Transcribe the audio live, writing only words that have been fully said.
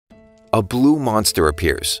a blue monster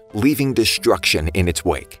appears, leaving destruction in its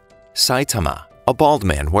wake. Saitama, a bald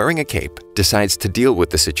man wearing a cape, decides to deal with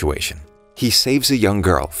the situation. He saves a young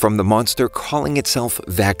girl from the monster calling itself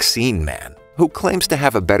Vaccine Man, who claims to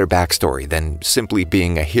have a better backstory than simply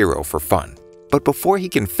being a hero for fun. But before he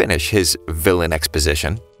can finish his villain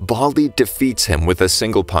exposition, Baldy defeats him with a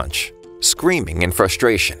single punch. Screaming in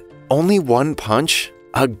frustration, "Only one punch?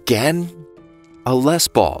 Again?" A less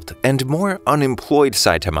bald and more unemployed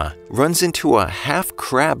Saitama runs into a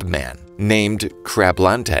half-crab man named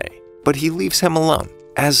Crablante, but he leaves him alone,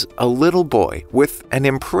 as a little boy with an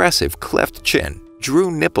impressive cleft chin drew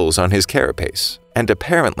nipples on his carapace and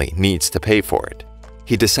apparently needs to pay for it.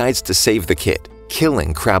 He decides to save the kid,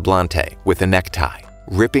 killing Crablante with a necktie,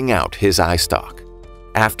 ripping out his eye stalk.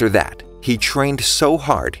 After that, he trained so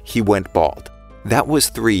hard he went bald. That was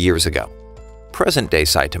 3 years ago. Present-day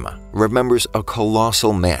Saitama remembers a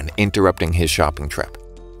colossal man interrupting his shopping trip.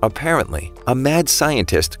 Apparently, a mad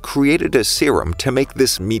scientist created a serum to make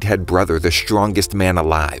this meathead brother the strongest man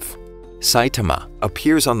alive. Saitama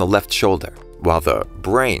appears on the left shoulder, while the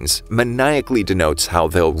brains maniacally denotes how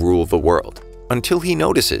they'll rule the world, until he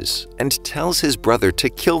notices and tells his brother to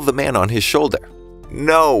kill the man on his shoulder.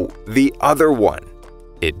 No, the other one.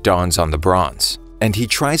 It dawns on the bronze, and he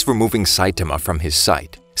tries removing Saitama from his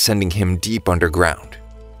sight, sending him deep underground.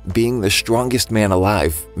 Being the strongest man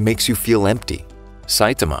alive makes you feel empty.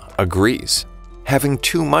 Saitama agrees. Having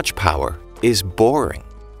too much power is boring,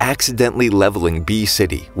 accidentally leveling B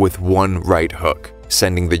City with one right hook,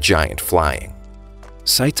 sending the giant flying.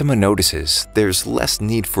 Saitama notices there's less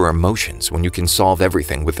need for emotions when you can solve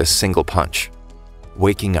everything with a single punch.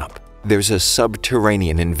 Waking up, there's a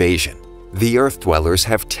subterranean invasion. The Earth Dwellers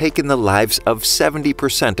have taken the lives of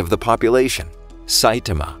 70% of the population.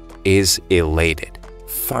 Saitama is elated.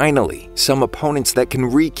 Finally, some opponents that can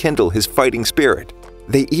rekindle his fighting spirit.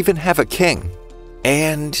 They even have a king.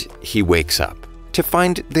 And he wakes up to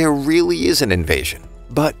find there really is an invasion,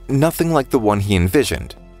 but nothing like the one he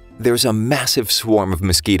envisioned. There's a massive swarm of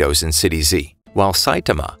mosquitoes in City Z, while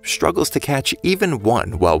Saitama struggles to catch even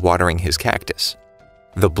one while watering his cactus.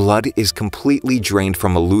 The blood is completely drained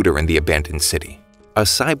from a looter in the abandoned city. A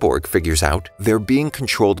cyborg figures out they're being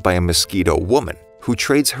controlled by a mosquito woman who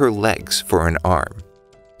trades her legs for an arm.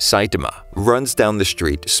 Saitama runs down the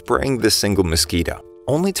street spraying the single mosquito,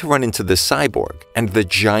 only to run into the cyborg and the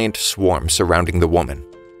giant swarm surrounding the woman.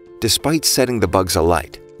 Despite setting the bugs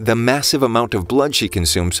alight, the massive amount of blood she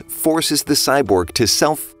consumes forces the cyborg to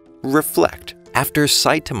self-reflect after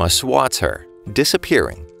Saitama swats her,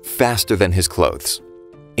 disappearing faster than his clothes.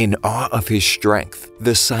 In awe of his strength,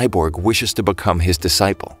 the cyborg wishes to become his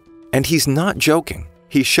disciple. And he's not joking.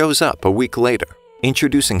 He shows up a week later,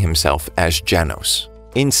 introducing himself as Genos,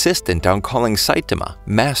 insistent on calling Saitama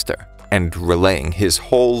master and relaying his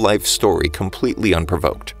whole life story completely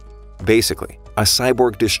unprovoked. Basically, a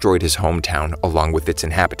cyborg destroyed his hometown along with its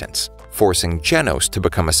inhabitants, forcing Genos to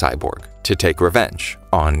become a cyborg to take revenge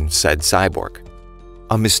on said cyborg.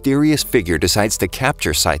 A mysterious figure decides to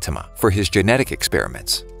capture Saitama for his genetic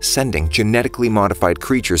experiments, sending genetically modified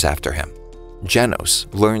creatures after him.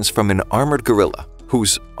 Genos learns from an armored gorilla,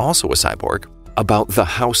 who's also a cyborg, about the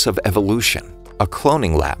House of Evolution, a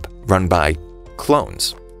cloning lab run by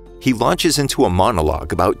clones. He launches into a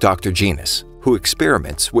monologue about Dr. Genus, who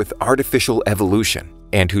experiments with artificial evolution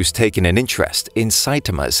and who's taken an interest in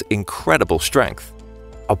Saitama's incredible strength.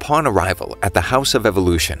 Upon arrival at the House of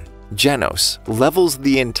Evolution, Genos levels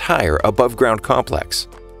the entire above-ground complex.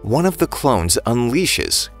 One of the clones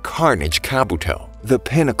unleashes Carnage Kabuto, the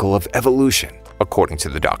pinnacle of evolution, according to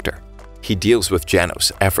the doctor. He deals with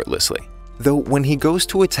Genos effortlessly, though when he goes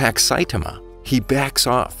to attack Saitama, he backs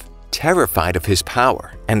off, terrified of his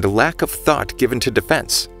power and lack of thought given to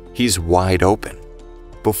defense. He's wide open.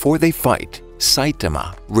 Before they fight,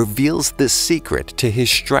 Saitama reveals the secret to his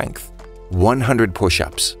strength: 100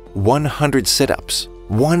 push-ups, 100 sit-ups,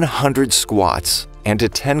 100 squats, and a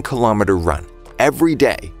 10-kilometer run every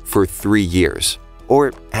day for 3 years,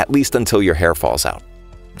 or at least until your hair falls out.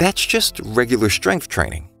 That's just regular strength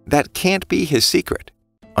training. That can't be his secret.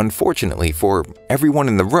 Unfortunately for everyone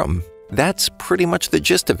in the room, that's pretty much the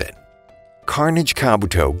gist of it. Carnage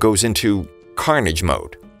Kabuto goes into carnage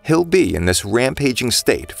mode. He'll be in this rampaging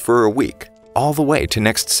state for a week, all the way to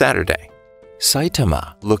next Saturday.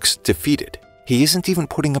 Saitama looks defeated. He isn't even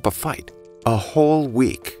putting up a fight. A whole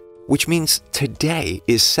week, which means today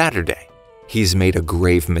is Saturday. He's made a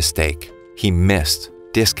grave mistake. He missed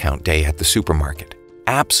discount day at the supermarket,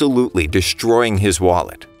 absolutely destroying his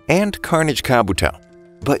wallet and Carnage Kabuto.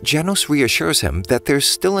 But Genos reassures him that there's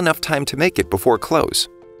still enough time to make it before close.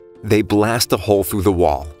 They blast a hole through the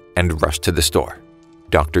wall and rush to the store.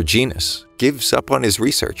 Dr. Genus gives up on his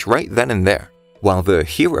research right then and there, while the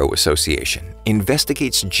Hero Association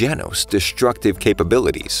investigates Genos' destructive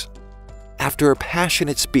capabilities. After a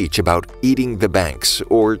passionate speech about eating the banks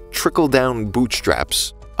or trickle-down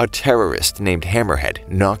bootstraps, a terrorist named Hammerhead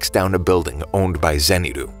knocks down a building owned by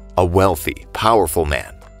Zenitsu, a wealthy, powerful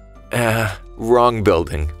man. Wrong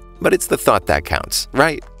building, but it's the thought that counts,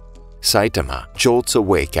 right? Saitama jolts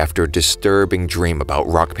awake after a disturbing dream about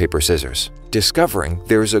rock, paper, scissors, discovering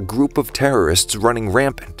there's a group of terrorists running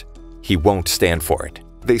rampant. He won't stand for it.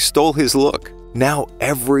 They stole his look. Now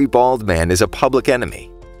every bald man is a public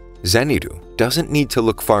enemy. Zenitsu doesn't need to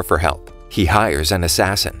look far for help. He hires an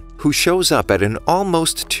assassin who shows up at an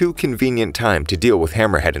almost too convenient time to deal with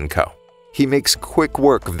Hammerhead and co. He makes quick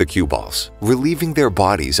work of the cue balls, relieving their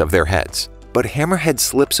bodies of their heads, but Hammerhead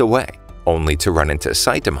slips away, only to run into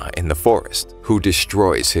Saitama in the forest, who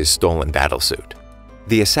destroys his stolen battlesuit.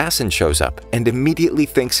 The assassin shows up and immediately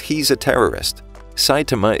thinks he's a terrorist.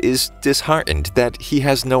 Saitama is disheartened that he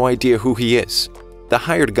has no idea who he is. The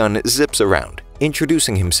hired gun zips around,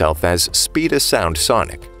 introducing himself as Speed of Sound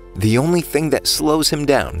Sonic. The only thing that slows him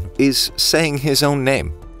down is saying his own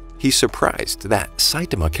name. He's surprised that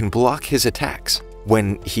Saitama can block his attacks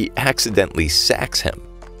when he accidentally sacks him.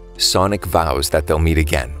 Sonic vows that they'll meet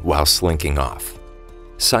again while slinking off.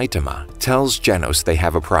 Saitama tells Genos they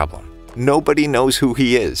have a problem. Nobody knows who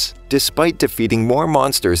he is, despite defeating more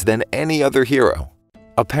monsters than any other hero.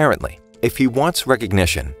 Apparently, if he wants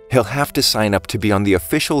recognition, he'll have to sign up to be on the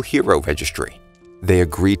official hero registry. They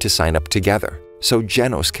agree to sign up together, so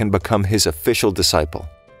Genos can become his official disciple.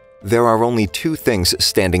 There are only two things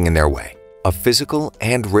standing in their way: a physical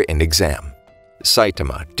and written exam.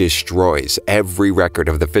 Saitama destroys every record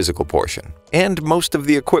of the physical portion, and most of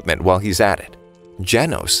the equipment while he's at it.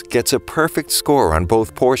 Genos gets a perfect score on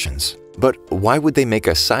both portions, but why would they make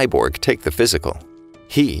a cyborg take the physical?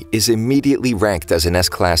 He is immediately ranked as an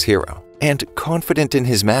S-class hero, and confident in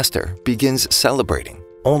his master, begins celebrating,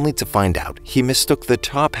 only to find out he mistook the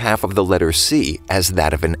top half of the letter C as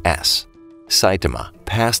that of an S. Saitama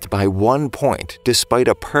passed by 1 point despite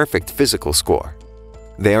a perfect physical score.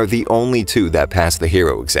 They are the only two that pass the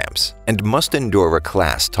hero exams and must endure a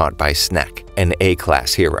class taught by Snek, an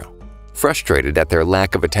A-class hero. Frustrated at their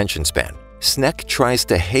lack of attention span, Snek tries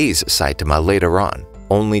to haze Saitama later on,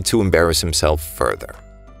 only to embarrass himself further.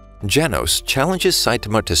 Genos challenges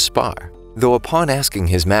Saitama to spar, though upon asking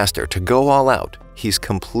his master to go all out, he's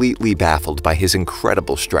completely baffled by his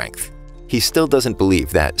incredible strength. He still doesn't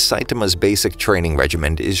believe that Saitama's basic training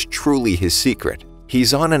regimen is truly his secret.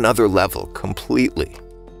 He's on another level completely.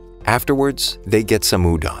 Afterwards, they get some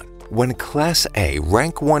udon when Class A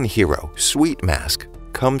Rank 1 hero Sweet Mask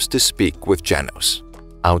comes to speak with Genos.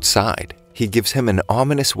 Outside, he gives him an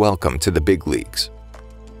ominous welcome to the big leagues.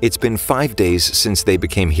 It's been 5 days since they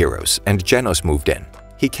became heroes and Genos moved in.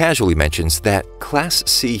 He casually mentions that Class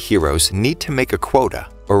C heroes need to make a quota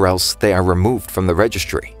or else they are removed from the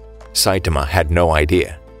registry. Saitama had no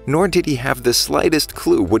idea, nor did he have the slightest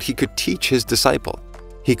clue what he could teach his disciple.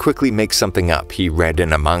 He quickly makes something up he read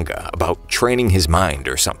in a manga about training his mind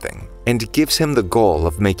or something, and gives him the goal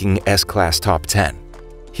of making S-Class top 10.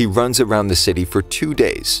 He runs around the city for 2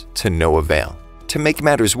 days to no avail. To make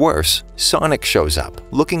matters worse, Sonic shows up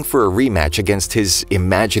looking for a rematch against his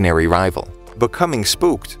imaginary rival, becoming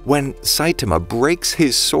spooked when Saitama breaks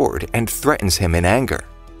his sword and threatens him in anger.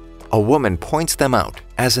 A woman points them out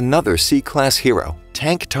as another C-Class hero,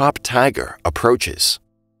 Tank Top Tiger, approaches.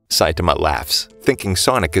 Saitama laughs, thinking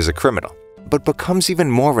Sonic is a criminal, but becomes even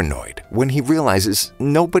more annoyed when he realizes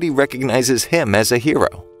nobody recognizes him as a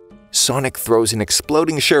hero. Sonic throws an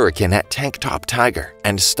exploding shuriken at Tank Top Tiger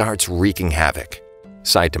and starts wreaking havoc.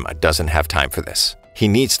 Saitama doesn't have time for this. He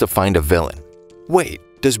needs to find a villain. Wait,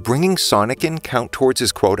 does bringing Sonic in count towards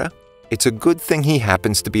his quota? It's a good thing he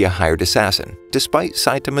happens to be a hired assassin, despite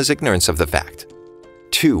Saitama's ignorance of the fact.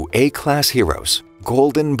 2 A-Class heroes,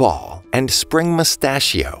 Golden Ball and Spring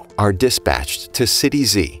Mustachio, are dispatched to City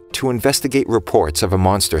Z to investigate reports of a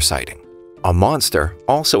monster sighting. A monster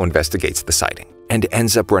also investigates the sighting and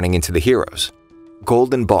ends up running into the heroes.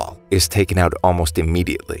 Golden Ball is taken out almost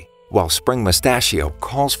immediately, while Spring Mustachio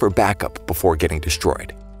calls for backup before getting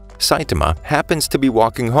destroyed. Saitama happens to be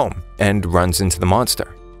walking home and runs into the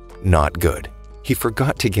monster. Not good. He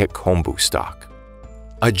forgot to get kombu stock.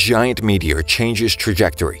 A giant meteor changes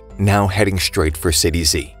trajectory, now heading straight for City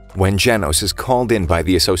Z, when Genos is called in by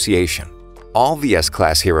the association. All the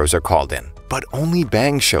S-Class heroes are called in, but only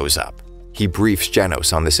Bang shows up. He briefs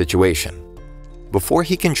Genos on the situation. Before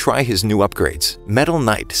he can try his new upgrades, Metal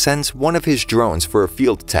Knight sends one of his drones for a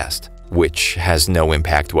field test, which has no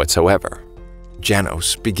impact whatsoever.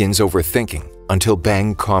 Genos begins overthinking until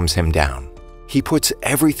Bang calms him down. He puts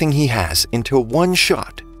everything he has into one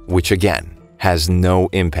shot, which again has no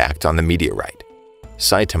impact on the meteorite.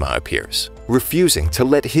 Saitama appears, refusing to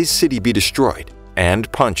let his city be destroyed,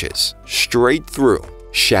 and punches straight through,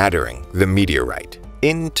 shattering the meteorite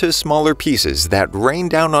into smaller pieces that rain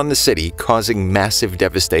down on the city, causing massive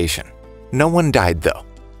devastation. No one died though.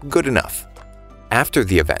 Good enough. After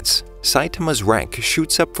the events, Saitama's rank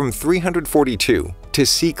shoots up from 342 to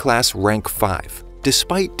C-Class rank 5,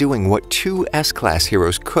 despite doing what two S-Class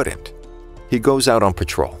heroes couldn't. He goes out on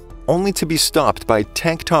patrol, only to be stopped by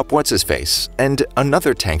Tank Top What's-His-Face and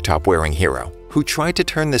another tank top wearing hero who tried to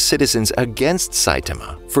turn the citizens against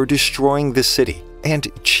Saitama for destroying the city and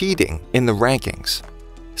cheating in the rankings.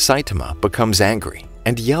 Saitama becomes angry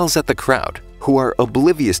and yells at the crowd, who are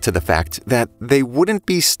oblivious to the fact that they wouldn't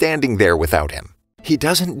be standing there without him. He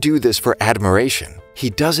doesn't do this for admiration, he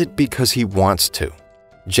does it because he wants to.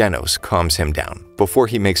 Genos calms him down before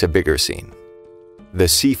he makes a bigger scene. The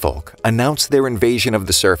Sea Folk announce their invasion of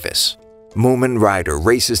the surface. Mumen Rider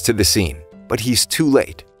races to the scene, but he's too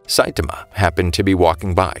late. Saitama happened to be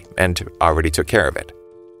walking by and already took care of it.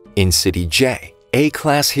 In City J,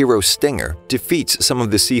 A-Class hero Stinger defeats some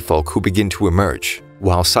of the Sea Folk who begin to emerge,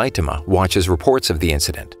 while Saitama watches reports of the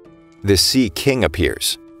incident. The Sea King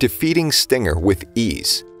appears, defeating Stinger with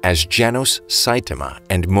ease as Genos, Saitama,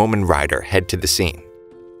 and Mumen Rider head to the scene.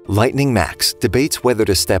 Lightning Max debates whether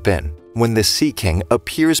to step in when the Sea King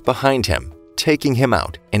appears behind him, taking him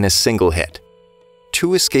out in a single hit.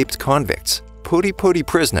 Two escaped convicts, Puri Puri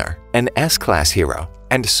Prisoner, an S-Class hero,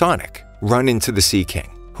 and Sonic run into the Sea King,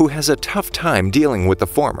 who has a tough time dealing with the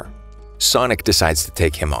former. Sonic decides to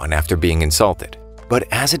take him on after being insulted, but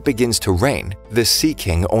as it begins to rain, the Sea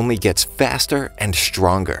King only gets faster and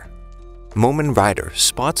stronger. Mumen Rider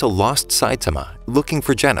spots a lost Saitama looking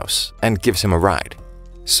for Genos and gives him a ride.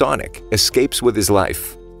 Sonic escapes with his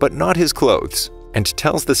life, but not his clothes, and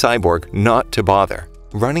tells the cyborg not to bother,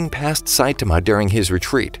 running past Saitama during his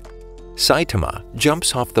retreat. Saitama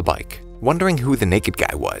jumps off the bike, wondering who the naked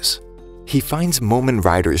guy was. He finds Mumen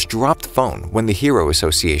Rider's dropped phone when the Hero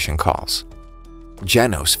Association calls.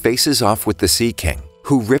 Genos faces off with the Sea King,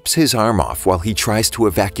 who rips his arm off while he tries to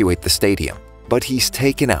evacuate the stadium, but he's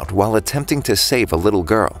taken out while attempting to save a little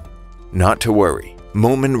girl. Not to worry,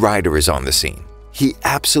 Mumen Rider is on the scene. He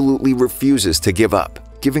absolutely refuses to give up,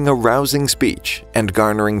 giving a rousing speech and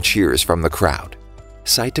garnering cheers from the crowd.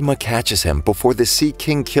 Saitama catches him before the Sea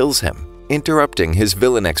King kills him, interrupting his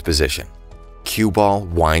villain exposition. Q-Ball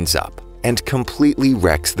winds up and completely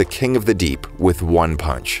wrecks the King of the Deep with one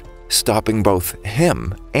punch, stopping both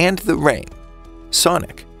him and the rain.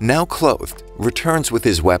 Sonic, now clothed, returns with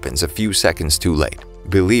his weapons a few seconds too late,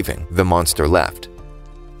 believing the monster left.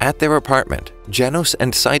 At their apartment, Genos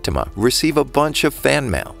and Saitama receive a bunch of fan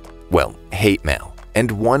mail, well, hate mail,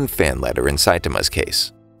 and one fan letter in Saitama's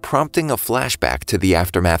case, prompting a flashback to the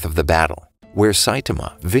aftermath of the battle, where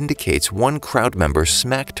Saitama vindicates one crowd member's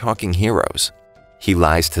smack-talking heroes. He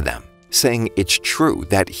lies to them, saying it's true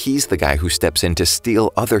that he's the guy who steps in to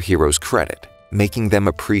steal other heroes' credit, making them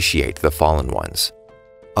appreciate the fallen ones.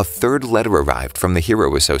 A third letter arrived from the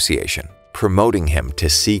Hero Association, promoting him to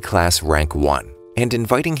C-Class rank 1 and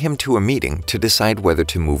inviting him to a meeting to decide whether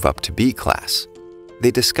to move up to B-Class.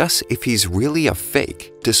 They discuss if he's really a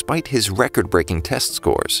fake despite his record-breaking test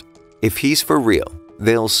scores. If he's for real,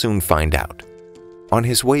 they'll soon find out. On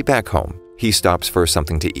his way back home, he stops for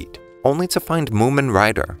something to eat, only to find Mumen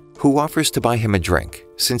Rider, who offers to buy him a drink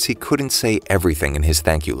since he couldn't say everything in his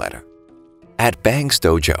thank you letter. At Bang's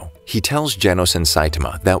dojo, he tells Genos and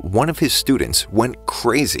Saitama that one of his students went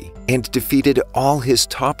crazy and defeated all his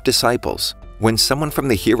top disciples when someone from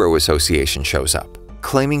the Hero Association shows up,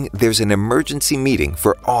 claiming there's an emergency meeting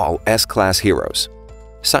for all S-Class heroes.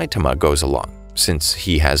 Saitama goes along, since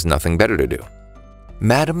he has nothing better to do.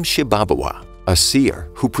 Madame Shibabawa, a seer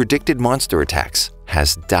who predicted monster attacks,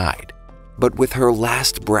 has died. But with her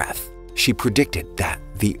last breath, she predicted that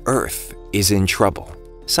the Earth is in trouble,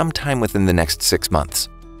 sometime within the next 6 months.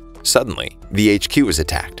 Suddenly, the HQ is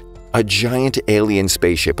attacked. A giant alien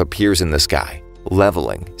spaceship appears in the sky,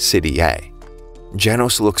 leveling City A.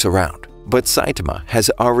 Genos looks around, but Saitama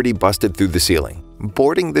has already busted through the ceiling,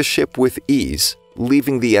 boarding the ship with ease,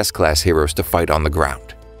 leaving the S-Class heroes to fight on the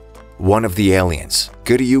ground. One of the aliens,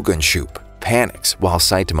 Guryugunshoop, panics while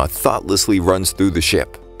Saitama thoughtlessly runs through the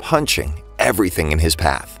ship, punching everything in his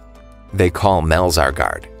path. They call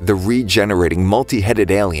Melzargard, the regenerating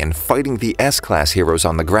multi-headed alien fighting the S-Class heroes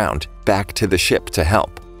on the ground, back to the ship to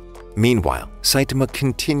help. Meanwhile, Saitama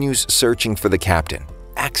continues searching for the captain,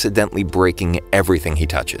 accidentally breaking everything he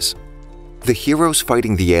touches. The heroes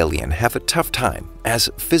fighting the alien have a tough time as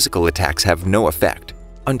physical attacks have no effect,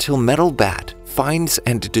 until Metal Bat finds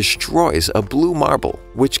and destroys a blue marble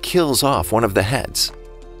which kills off one of the heads.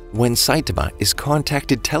 When Saitama is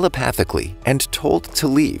contacted telepathically and told to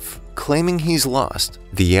leave, claiming he's lost,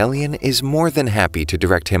 the alien is more than happy to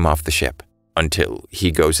direct him off the ship, until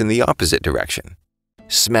he goes in the opposite direction.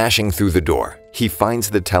 Smashing through the door, he finds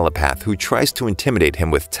the telepath who tries to intimidate him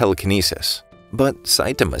with telekinesis. But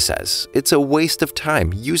Saitama says it's a waste of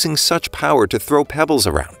time using such power to throw pebbles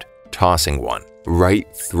around, tossing one right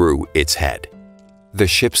through its head. The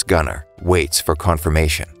ship's gunner waits for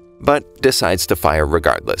confirmation, but decides to fire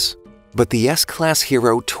regardless. But the S-Class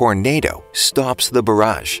hero Tornado stops the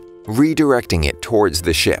barrage, redirecting it towards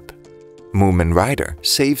the ship. Moomin Rider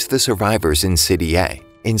saves the survivors in City A,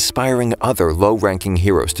 inspiring other low-ranking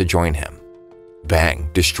heroes to join him. Bang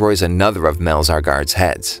destroys another of Melzargard's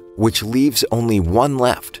heads, which leaves only one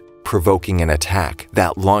left, provoking an attack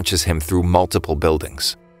that launches him through multiple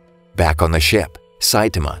buildings. Back on the ship,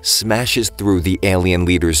 Saitama smashes through the alien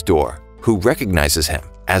leader's door, who recognizes him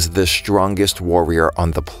as the strongest warrior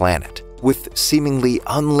on the planet, with seemingly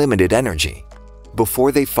unlimited energy.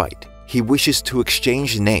 Before they fight, he wishes to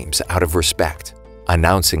exchange names out of respect,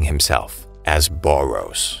 announcing himself as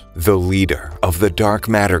Boros, the leader of the Dark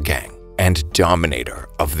Matter Gang and dominator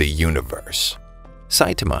of the universe.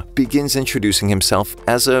 Saitama begins introducing himself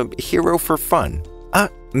as a hero for fun.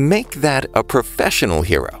 Make that a professional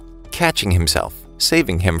hero, catching himself,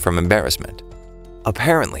 saving him from embarrassment.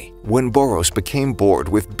 Apparently, when Boros became bored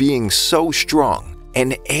with being so strong,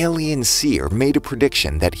 an alien seer made a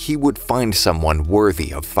prediction that he would find someone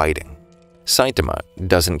worthy of fighting. Saitama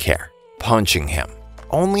doesn't care, punching him,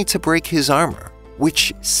 only to break his armor,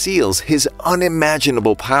 which seals his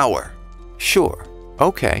unimaginable power. Sure,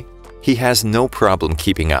 okay, he has no problem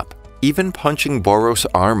keeping up, even punching Boros'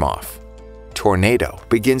 arm off. Tornado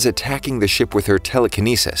begins attacking the ship with her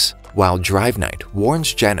telekinesis, while Drive Knight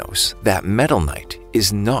warns Genos that Metal Knight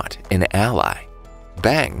is not an ally.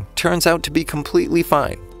 Bang turns out to be completely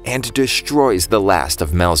fine and destroys the last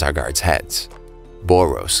of Melzargard's heads.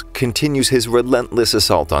 Boros continues his relentless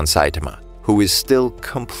assault on Saitama, who is still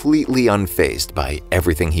completely unfazed by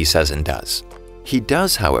everything he says and does. He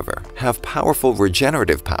does, however, have powerful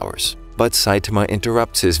regenerative powers, but Saitama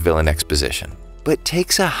interrupts his villain exposition, but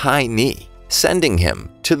takes a high knee, sending him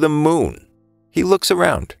to the moon. He looks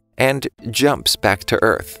around and jumps back to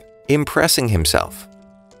Earth, impressing himself.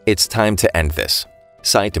 It's time to end this.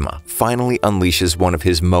 Saitama finally unleashes one of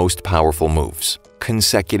his most powerful moves,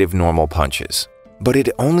 consecutive normal punches. But it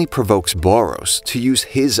only provokes Boros to use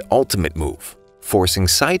his ultimate move, forcing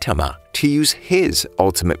Saitama to use his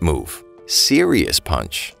ultimate move, Serious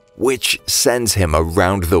Punch, which sends him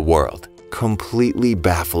around the world, completely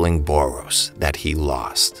baffling Boros that he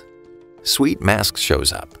lost. Sweet Mask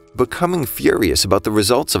shows up, becoming furious about the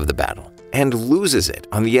results of the battle, and loses it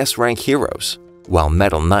on the S-rank heroes, while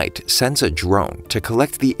Metal Knight sends a drone to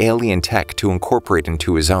collect the alien tech to incorporate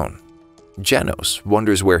into his own. Genos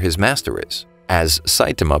wonders where his master is, as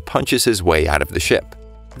Saitama punches his way out of the ship.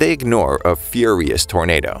 They ignore a furious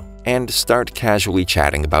Tornado and start casually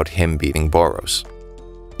chatting about him beating Boros.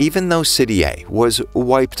 Even though City A was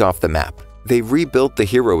wiped off the map, they rebuilt the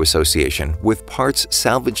Hero Association with parts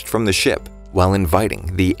salvaged from the ship while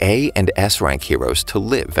inviting the A and S rank heroes to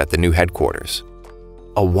live at the new headquarters.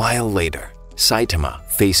 A while later, Saitama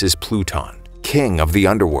faces Pluton, king of the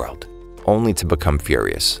underworld, only to become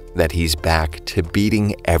furious that he's back to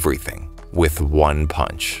beating everything with one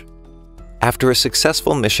punch. After a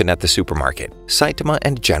successful mission at the supermarket, Saitama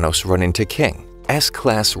and Genos run into King,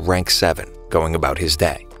 S-Class rank 7, going about his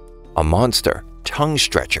day. A monster, Tongue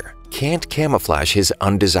Stretcher, can't camouflage his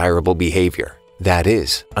undesirable behavior. That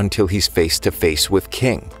is, until he's face to face with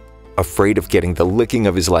King. Afraid of getting the licking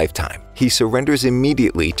of his lifetime, he surrenders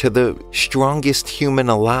immediately to the strongest human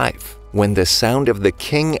alive when the sound of the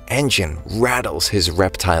King engine rattles his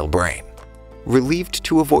reptile brain. Relieved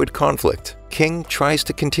to avoid conflict, King tries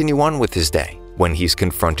to continue on with his day when he's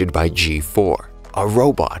confronted by G4, a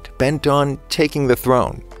robot bent on taking the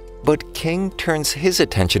throne. But King turns his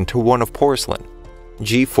attention to one of porcelain.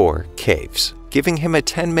 G4 caves, giving him a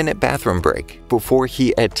 10-minute bathroom break before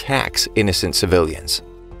he attacks innocent civilians.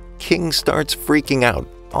 King starts freaking out,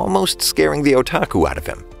 almost scaring the otaku out of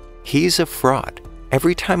him. He's a fraud.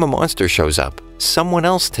 Every time a monster shows up, someone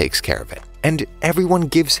else takes care of it, and everyone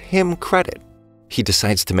gives him credit. He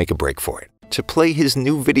decides to make a break for it, to play his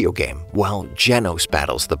new video game while Genos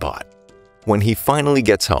battles the bot. When he finally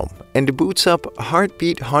gets home and boots up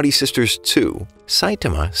Heartbeat Haughty Sisters 2,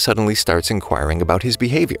 Saitama suddenly starts inquiring about his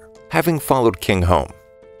behavior, having followed King home.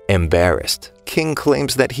 Embarrassed, King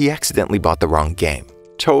claims that he accidentally bought the wrong game.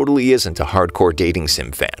 Totally isn't a hardcore dating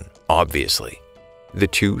sim fan, obviously. The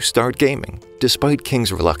two start gaming, despite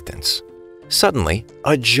King's reluctance. Suddenly,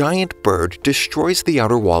 a giant bird destroys the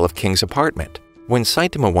outer wall of King's apartment. When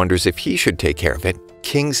Saitama wonders if he should take care of it,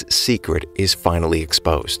 King's secret is finally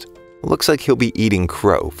exposed. Looks like he'll be eating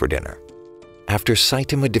crow for dinner. After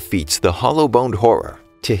Saitama defeats the hollow-boned horror,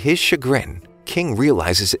 to his chagrin, King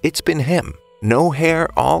realizes it's been him. No hair,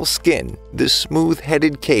 all skin, the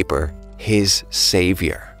smooth-headed caper, his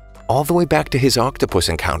savior. All the way back to his octopus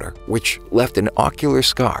encounter, which left an ocular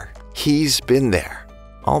scar. He's been there.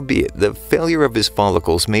 Albeit the failure of his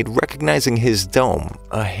follicles made recognizing his dome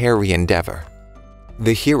a hairy endeavor.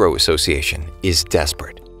 The Hero Association is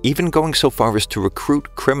desperate, even going so far as to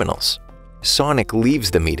recruit criminals. Sonic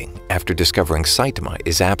leaves the meeting after discovering Saitama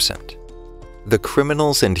is absent. The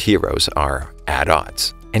criminals and heroes are at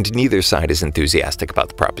odds, and neither side is enthusiastic about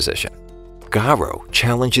the proposition. Garo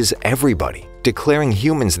challenges everybody, declaring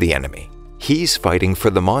humans the enemy. He's fighting for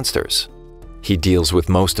the monsters. He deals with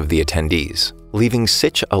most of the attendees, leaving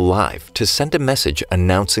Sitch alive to send a message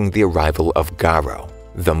announcing the arrival of Garo,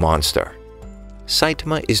 the monster.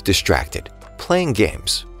 Saitama is distracted, playing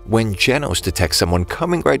games, when Genos detects someone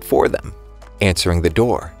coming right for them. Answering the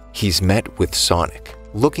door, he's met with Sonic,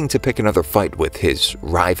 looking to pick another fight with his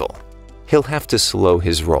rival. He'll have to slow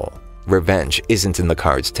his roll. Revenge isn't in the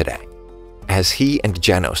cards today. As he and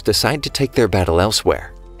Genos decide to take their battle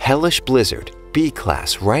elsewhere, Hellish Blizzard,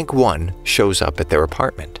 B-Class Rank 1, shows up at their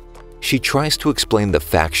apartment. She tries to explain the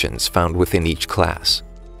factions found within each class.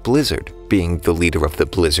 Blizzard, being the leader of the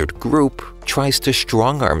Blizzard group, tries to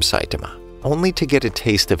strong-arm Saitama, only to get a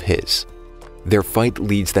taste of his. Their fight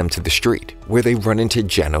leads them to the street, where they run into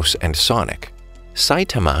Genos and Sonic.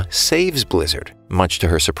 Saitama saves Blizzard, much to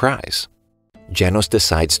her surprise. Genos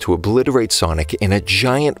decides to obliterate Sonic in a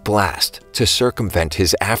giant blast to circumvent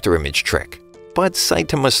his afterimage trick. But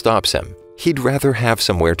Saitama stops him. He'd rather have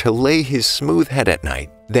somewhere to lay his smooth head at night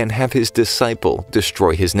than have his disciple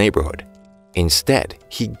destroy his neighborhood. Instead,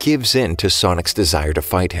 he gives in to Sonic's desire to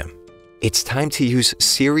fight him. It's time to use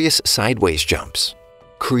serious sideways jumps,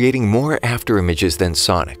 creating more afterimages than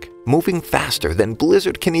Sonic, moving faster than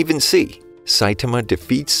Blizzard can even see. Saitama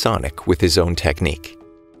defeats Sonic with his own technique.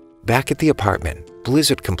 Back at the apartment,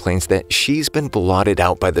 Blizzard complains that she's been blotted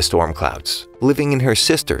out by the storm clouds, living in her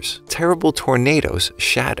sister's terrible tornado's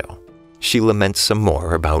shadow. She laments some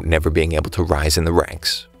more about never being able to rise in the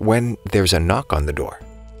ranks when there's a knock on the door.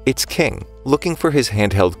 It's King, looking for his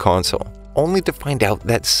handheld console, only to find out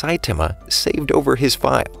that Saitama saved over his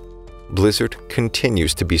file. Blizzard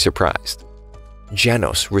continues to be surprised.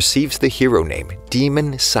 Genos receives the hero name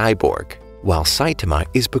Demon Cyborg, while Saitama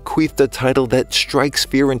is bequeathed a title that strikes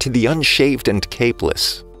fear into the unshaved and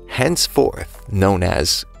capeless, henceforth known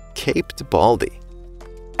as Caped Baldy.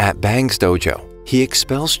 At Bang's dojo, he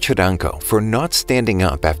expels Chidanko for not standing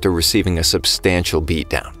up after receiving a substantial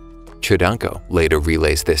beatdown. Chidanko later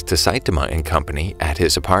relays this to Saitama and company at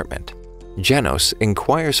his apartment. Genos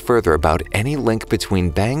inquires further about any link between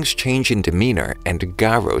Bang's change in demeanor and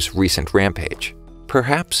Garo's recent rampage.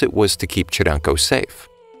 Perhaps it was to keep Chidanko safe.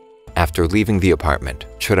 After leaving the apartment,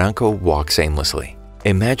 Chidanko walks aimlessly,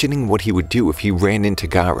 imagining what he would do if he ran into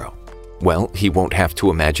Garo. Well, he won't have to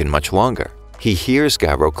imagine much longer. He hears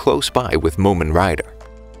Garo close by with Moomin Rider.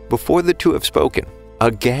 Before the two have spoken,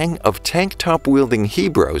 a gang of tank-top-wielding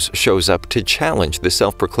Hebrews shows up to challenge the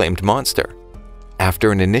self-proclaimed monster.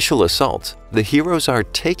 After an initial assault, the heroes are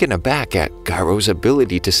taken aback at Garo's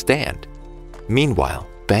ability to stand. Meanwhile,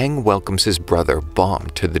 Bang welcomes his brother Bomb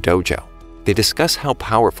to the dojo. They discuss how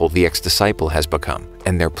powerful the ex-disciple has become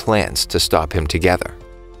and their plans to stop him together.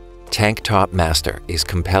 Tank Top Master is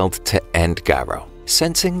compelled to end Garo,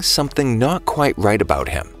 sensing something not quite right about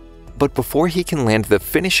him. But before he can land the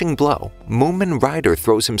finishing blow, Moomin Rider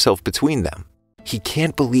throws himself between them. He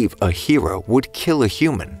can't believe a hero would kill a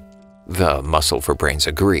human. The Muscle for Brains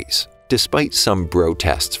agrees, despite some bro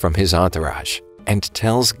tests from his entourage, and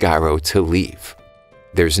tells Garo to leave.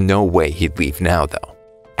 There's no way he'd leave now, though.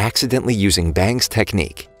 Accidentally using Bang's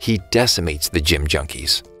technique, he decimates the gym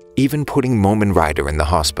junkies, even putting Moomin Rider in the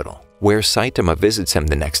hospital, where Saitama visits him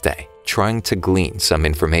the next day, trying to glean some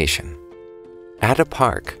information. At a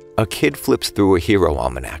park, a kid flips through a hero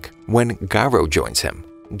almanac when Garo joins him,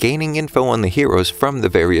 gaining info on the heroes from the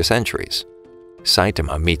various entries.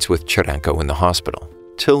 Saitama meets with Chidanko in the hospital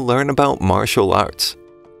to learn about martial arts.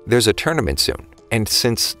 There's a tournament soon, and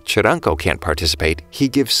since Chidanko can't participate, he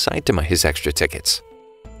gives Saitama his extra tickets.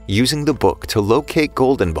 Using the book to locate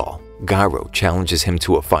Golden Ball, Garo challenges him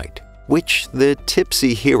to a fight, which the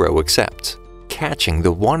tipsy hero accepts. Catching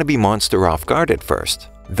the wannabe monster off guard at first,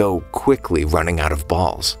 though quickly running out of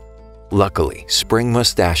balls. Luckily, Spring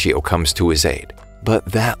Mustachio comes to his aid, but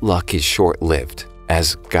that luck is short-lived,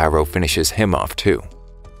 as Garo finishes him off too.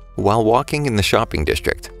 While walking in the shopping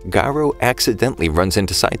district, Garo accidentally runs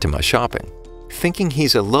into Saitama shopping. Thinking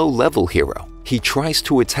he's a low-level hero, he tries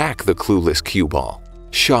to attack the clueless cue ball,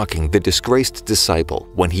 shocking the disgraced disciple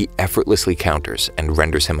when he effortlessly counters and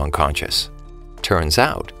renders him unconscious. Turns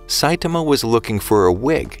out, Saitama was looking for a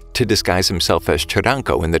wig to disguise himself as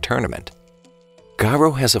Chiranko in the tournament.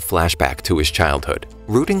 Garo has a flashback to his childhood,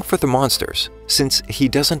 rooting for the monsters, since he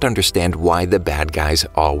doesn't understand why the bad guys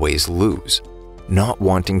always lose. Not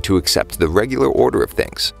wanting to accept the regular order of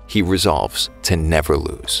things, he resolves to never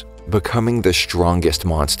lose, becoming the strongest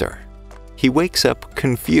monster. He wakes up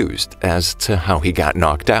confused as to how he got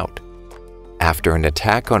knocked out. After an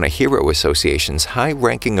attack on a Hero Association's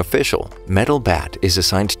high-ranking official, Metal Bat is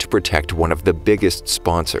assigned to protect one of the biggest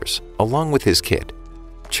sponsors, along with his kid.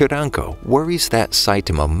 Chiranko worries that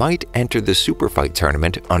Saitama might enter the Super Fight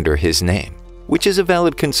tournament under his name, which is a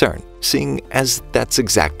valid concern, seeing as that's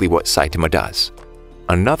exactly what Saitama does.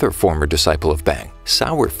 Another former disciple of Bang,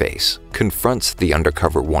 Sourface, confronts the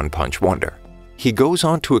undercover One-Punch Wonder. He goes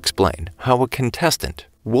on to explain how a contestant,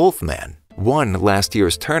 Wolfman, won last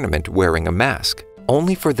year's tournament wearing a mask,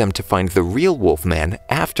 only for them to find the real Wolfman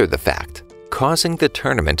after the fact, causing the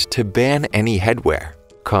tournament to ban any headwear,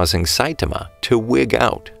 causing Saitama to wig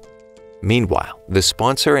out. Meanwhile, the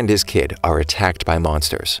sponsor and his kid are attacked by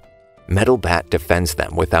monsters. Metal Bat defends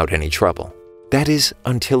them without any trouble. That is,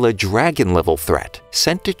 until a dragon-level threat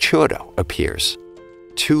sent to Choro appears.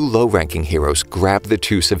 Two low-ranking heroes grab the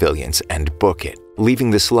two civilians and book it,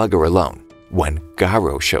 leaving the slugger alone, when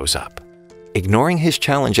Garo shows up. Ignoring his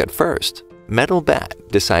challenge at first, Metal Bat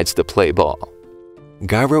decides to play ball.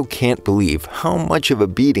 Garo can't believe how much of a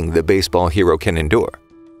beating the baseball hero can endure.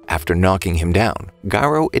 After knocking him down,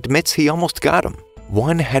 Garo admits he almost got him.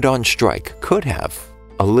 One head-on strike could have.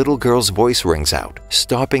 A little girl's voice rings out,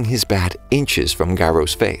 stopping his bat inches from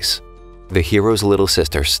Garo's face. The hero's little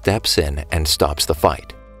sister steps in and stops the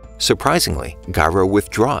fight. Surprisingly, Garo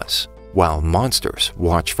withdraws, while monsters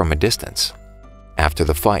watch from a distance. After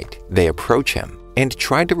the fight, they approach him and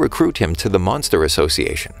try to recruit him to the Monster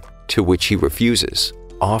Association, to which he refuses,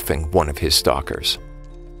 offing one of his stalkers.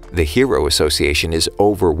 The Hero Association is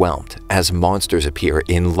overwhelmed as monsters appear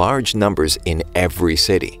in large numbers in every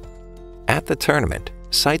city. At the tournament,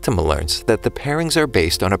 Saitama learns that the pairings are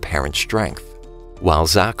based on apparent strength. While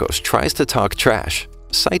Zakos tries to talk trash,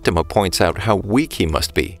 Saitama points out how weak he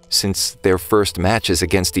must be since their first match is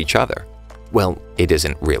against each other. Well, it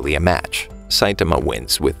isn't really a match. Saitama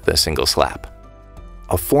wins with the single slap.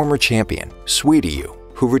 A former champion, Suiryu,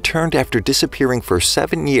 who returned after disappearing for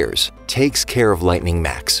 7 years, takes care of Lightning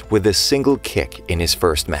Max with a single kick in his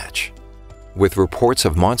first match. With reports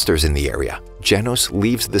of monsters in the area, Genos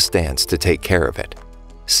leaves the stands to take care of it.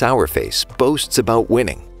 Sourface boasts about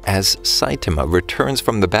winning as Saitama returns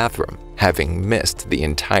from the bathroom, having missed the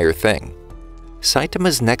entire thing.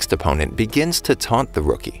 Saitama's next opponent begins to taunt the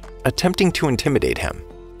rookie, attempting to intimidate him,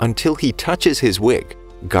 until he touches his wig,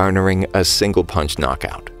 garnering a single-punch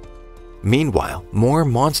knockout. Meanwhile, more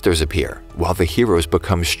monsters appear, while the heroes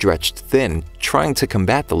become stretched thin trying to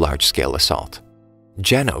combat the large-scale assault.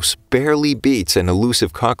 Genos barely beats an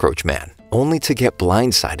elusive cockroach man, only to get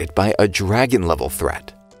blindsided by a dragon-level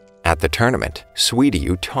threat. At the tournament,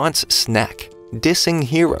 Suiryu taunts Snack, dissing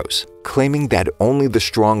heroes, claiming that only the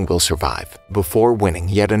strong will survive, before winning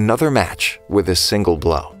yet another match with a single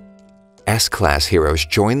blow. S-Class heroes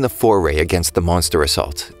join the foray against the monster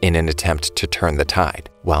assault in an attempt to turn the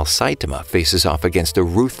tide, while Saitama faces off against a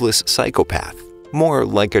ruthless psychopath, more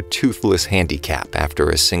like a toothless handicap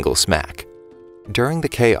after a single smack. During the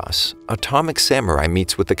chaos, Atomic Samurai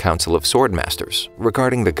meets with the Council of Swordmasters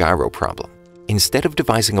regarding the Garo problem. Instead of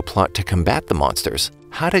devising a plot to combat the monsters,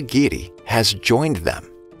 Hatagiri has joined them,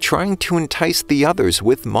 trying to entice the others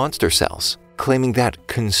with monster cells, claiming that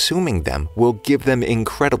consuming them will give them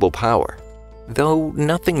incredible power. Though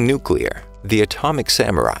nothing nuclear, the Atomic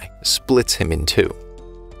Samurai splits him in two.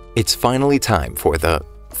 It's finally time for the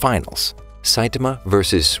finals, Saitama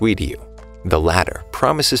vs. Suiryu. The latter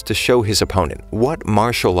promises to show his opponent what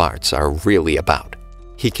martial arts are really about.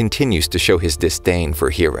 He continues to show his disdain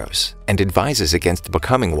for heroes and advises against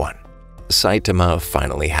becoming one. Saitama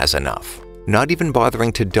finally has enough, not even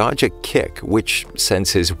bothering to dodge a kick which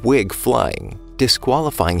sends his wig flying,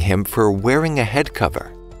 disqualifying him for wearing a head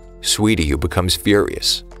cover. Suiryu becomes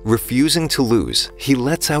furious. Refusing to lose, he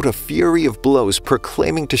lets out a fury of blows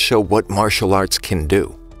proclaiming to show what martial arts can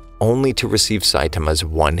do, only to receive Saitama's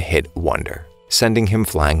one-hit wonder, sending him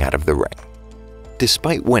flying out of the ring.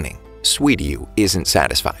 Despite winning, Suiryu isn't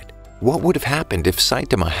satisfied. What would have happened if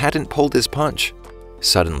Saitama hadn't pulled his punch?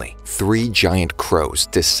 Suddenly, 3 giant crows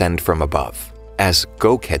descend from above as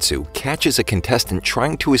Goketsu catches a contestant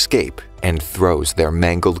trying to escape and throws their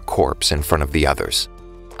mangled corpse in front of the others.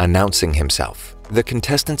 Announcing himself, the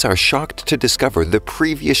contestants are shocked to discover the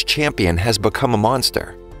previous champion has become a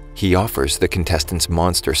monster. He offers the contestants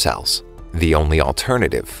monster cells. The only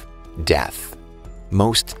alternative, death.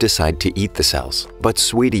 Most decide to eat the cells, but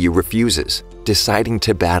Suiryu refuses, deciding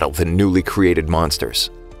to battle the newly created monsters.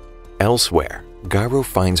 Elsewhere, Garo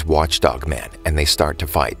finds Watchdog Man and they start to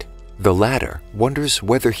fight. The latter wonders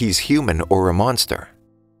whether he's human or a monster.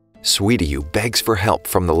 Suiryu begs for help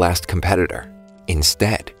from the last competitor.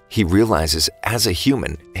 Instead, he realizes as a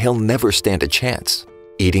human, he'll never stand a chance.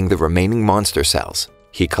 Eating the remaining monster cells,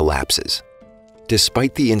 he collapses.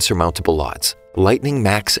 Despite the insurmountable odds, Lightning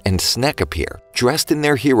Max and Snek appear, dressed in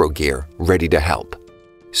their hero gear, ready to help.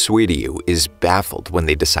 Suiryu is baffled when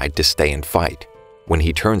they decide to stay and fight. When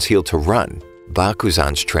he turns heel to run,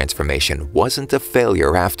 Bakuzan's transformation wasn't a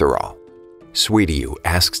failure after all. Suiryu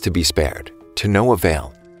asks to be spared, to no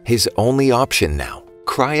avail. His only option now,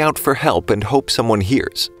 cry out for help and hope someone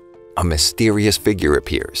hears. A mysterious figure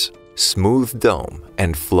appears, smooth dome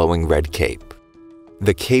and flowing red cape.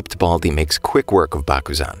 The caped Baldy makes quick work of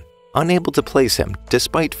Bakuzan, unable to place him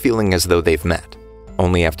despite feeling as though they've met.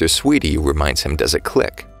 Only after Suiryu reminds him does it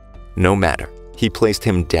click. No matter, he placed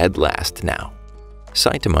him dead last now.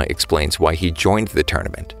 Saitama explains why he joined the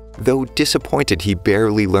tournament, though disappointed he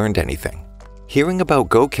barely learned anything. Hearing about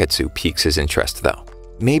Goketsu piques his interest though.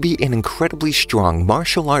 Maybe an incredibly strong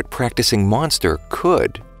martial art practicing monster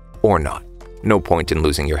could, or not. No point in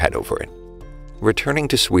losing your head over it. Returning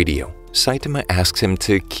to Suiryu, Saitama asks him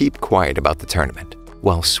to keep quiet about the tournament,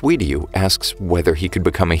 while Suiryu asks whether he could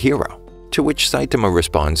become a hero, to which Saitama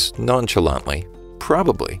responds nonchalantly,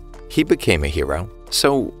 probably. He became a hero,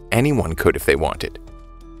 so anyone could if they wanted.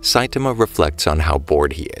 Saitama reflects on how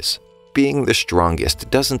bored he is. Being the strongest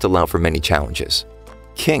doesn't allow for many challenges.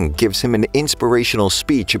 King gives him an inspirational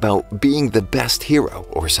speech about being the best hero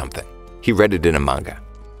or something. He read it in a manga.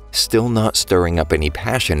 Still not stirring up any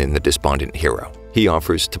passion in the despondent hero, he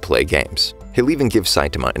offers to play games. He'll even give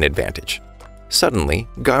Saitama an advantage. Suddenly,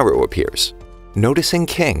 Garo appears. Noticing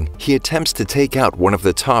King, he attempts to take out one of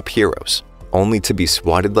the top heroes, only to be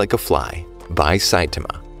swatted like a fly by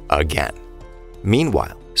Saitama again.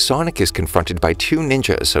 Meanwhile, Sonic is confronted by 2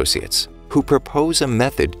 ninja associates who propose a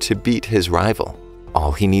method to beat his rival.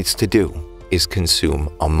 All he needs to do is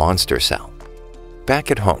consume a monster cell.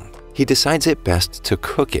 Back at home, he decides it best to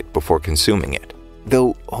cook it before consuming it,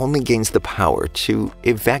 though only gains the power to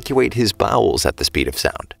evacuate his bowels at the speed of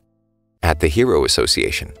sound. At the Hero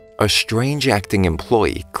Association, a strange-acting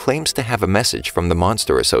employee claims to have a message from the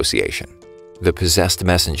Monster Association. The possessed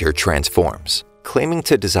messenger transforms, claiming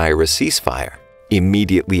to desire a ceasefire,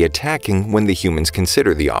 immediately attacking when the humans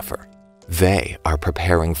consider the offer. They are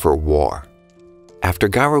preparing for war. After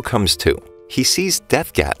Garo comes to, he sees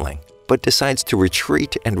Death Gatling, but decides to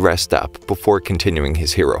retreat and rest up before continuing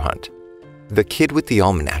his hero hunt. The kid with the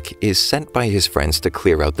almanac is sent by his friends to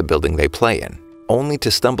clear out the building they play in, only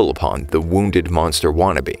to stumble upon the wounded monster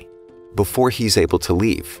wannabe. Before he's able to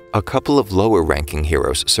leave, a couple of lower-ranking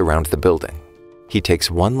heroes surround the building. He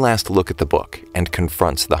takes one last look at the book and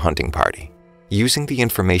confronts the hunting party. Using the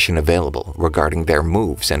information available regarding their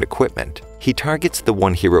moves and equipment, he targets the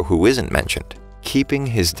one hero who isn't mentioned, keeping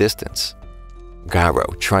his distance.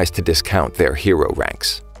 Garo tries to discount their hero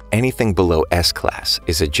ranks. Anything below S-class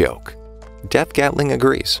is a joke. Death Gatling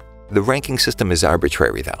agrees. The ranking system is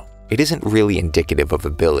arbitrary though. It isn't really indicative of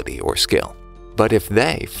ability or skill. But if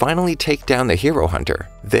they finally take down the hero hunter,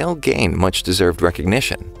 they'll gain much-deserved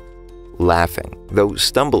recognition. Laughing, though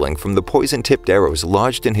stumbling from the poison-tipped arrows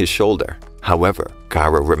lodged in his shoulder. However,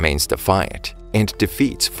 Garo remains defiant and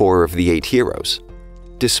defeats 4 of the 8 heroes.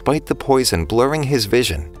 Despite the poison blurring his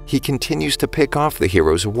vision, he continues to pick off the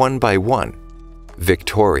heroes one by one.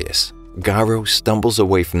 Victorious, Garo stumbles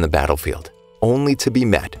away from the battlefield, only to be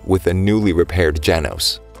met with a newly repaired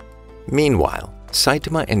Genos. Meanwhile,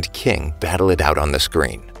 Saitama and King battle it out on the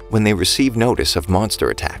screen when they receive notice of monster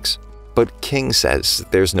attacks. But King says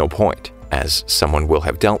there's no point, as someone will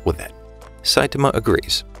have dealt with it. Saitama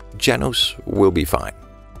agrees. Genos will be fine.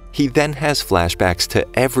 He then has flashbacks to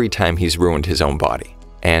every time he's ruined his own body,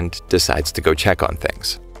 and decides to go check on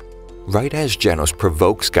things. Right as Genos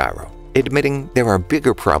provokes Garo, admitting there are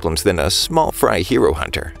bigger problems than a small fry hero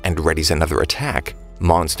hunter, and readies another attack,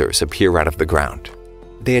 monsters appear out of the ground.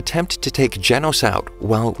 They attempt to take Genos out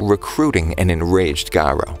while recruiting an enraged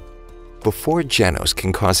Garo. Before Genos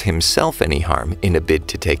can cause himself any harm in a bid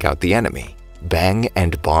to take out the enemy, Bang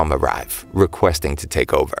and Bomb arrive, requesting to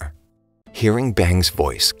take over. Hearing Bang's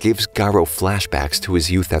voice gives Garou flashbacks to his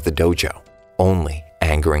youth at the dojo, only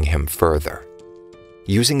angering him further.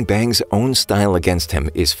 Using Bang's own style against him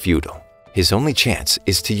is futile. His only chance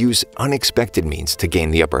is to use unexpected means to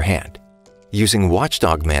gain the upper hand. Using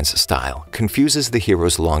Watchdog Man's style confuses the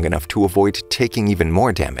heroes long enough to avoid taking even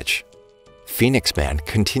more damage. Phoenix Man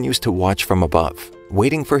continues to watch from above,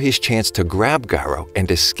 waiting for his chance to grab Garou and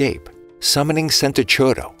escape, summoning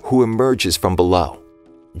Sentichuro, who emerges from below.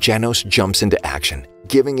 Genos jumps into action,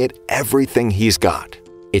 giving it everything he's got.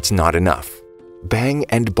 It's not enough. Bang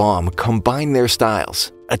and Bomb combine their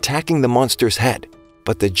styles, attacking the monster's head,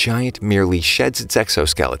 but the giant merely sheds its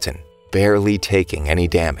exoskeleton, barely taking any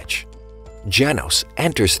damage. Genos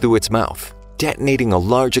enters through its mouth, detonating a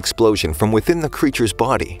large explosion from within the creature's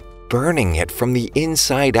body, burning it from the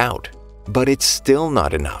inside out. But it's still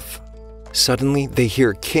not enough. Suddenly, they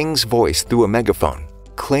hear King's voice through a megaphone,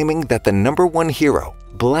 claiming that the #1 hero,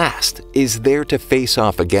 Blast, is there to face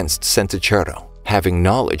off against Sentichuro, having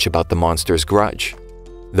knowledge about the monster's grudge.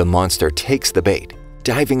 The monster takes the bait,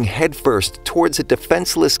 diving headfirst towards a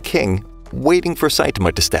defenseless King, waiting for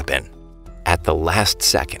Saitama to step in. At the last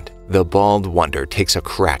second, the Bald Wonder takes a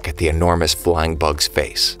crack at the enormous flying bug's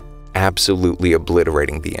face, absolutely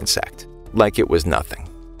obliterating the insect, like it was nothing.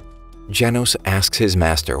 Genos asks his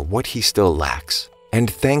master what he still lacks, and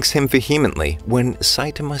thanks him vehemently when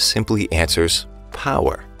Saitama simply answers,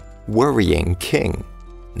 power. Worrying King.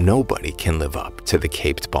 Nobody can live up to the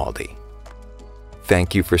Caped Baldy.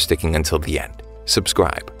 Thank you for sticking until the end.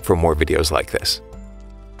 Subscribe for more videos like this.